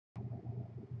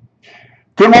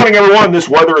Good morning, everyone. This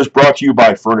weather is brought to you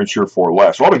by Furniture for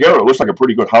Less. Altogether, it looks like a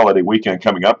pretty good holiday weekend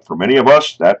coming up. For many of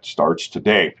us, that starts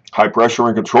today. High pressure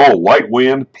and control, light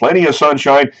wind, plenty of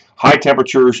sunshine. High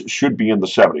temperatures should be in the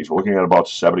 70s. We're looking at about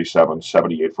 77,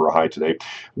 78 for a high today.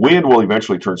 Wind will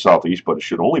eventually turn southeast, but it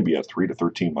should only be at 3 to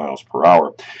 13 miles per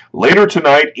hour. Later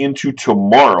tonight into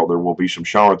tomorrow, there will be some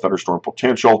shower and thunderstorm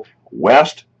potential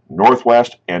west,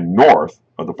 northwest, and north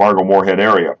of the Fargo-Moorhead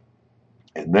area.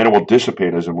 And then it will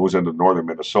dissipate as it moves into northern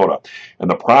Minnesota. And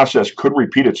the process could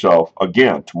repeat itself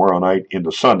again tomorrow night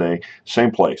into Sunday,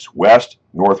 same place, west,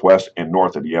 northwest, and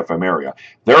north of the FM area.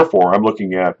 Therefore, I'm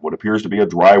looking at what appears to be a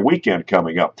dry weekend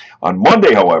coming up. On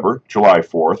Monday, however, July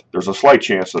 4th, there's a slight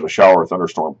chance that a shower or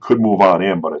thunderstorm could move on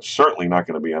in, but it's certainly not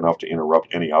going to be enough to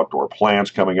interrupt any outdoor plans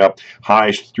coming up.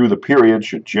 Highs through the period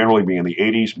should generally be in the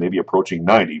 80s, maybe approaching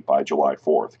 90 by July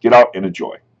 4th. Get out and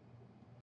enjoy.